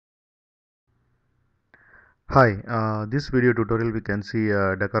Hi, this video tutorial we can see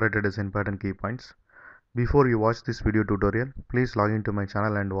decorated design pattern key points. Before you watch this video tutorial, please log into my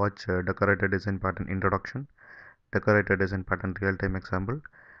channel and watch decorated design pattern introduction, decorated design pattern real-time example,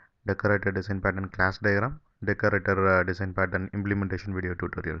 decorated design pattern class diagram, decorator design pattern implementation video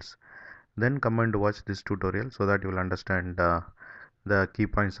tutorials. Then come and watch this tutorial so that you will understand the key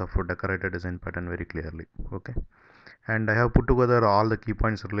points of decorated design pattern very clearly. Okay. And I have put together all the key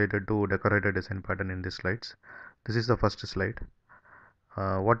points related to decorated design pattern in these slides. This is the first slide.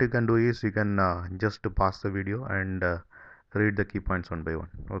 What you can do is you can just pause the video and read the key points one by one.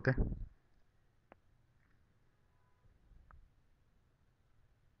 Okay.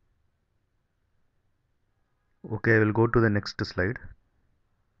 Okay, I will go to the next slide.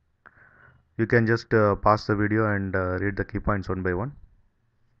 You can just pause the video and read the key points one by one.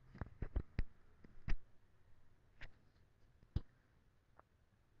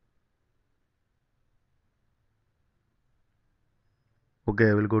 Okay,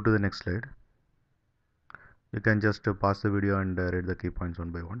 I will go to the next slide. You can just pause the video and read the key points one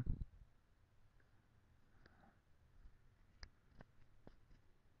by one.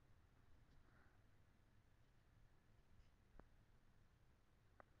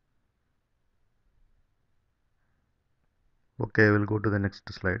 Okay, I will go to the next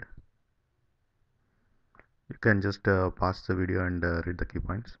slide. You can just pause the video and read the key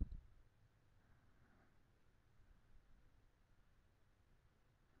points.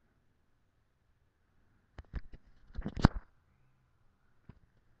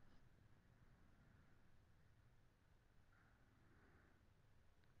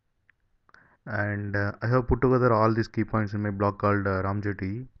 And I have put together all these key points in my blog called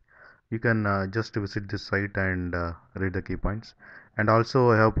ramjte. You can just visit this site and read the key points. And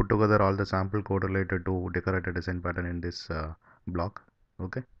also I have put together all the sample code related to decorated design pattern in this blog.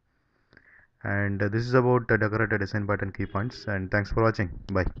 Okay. And this is about decorated design pattern key points, and thanks for watching.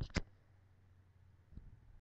 Bye.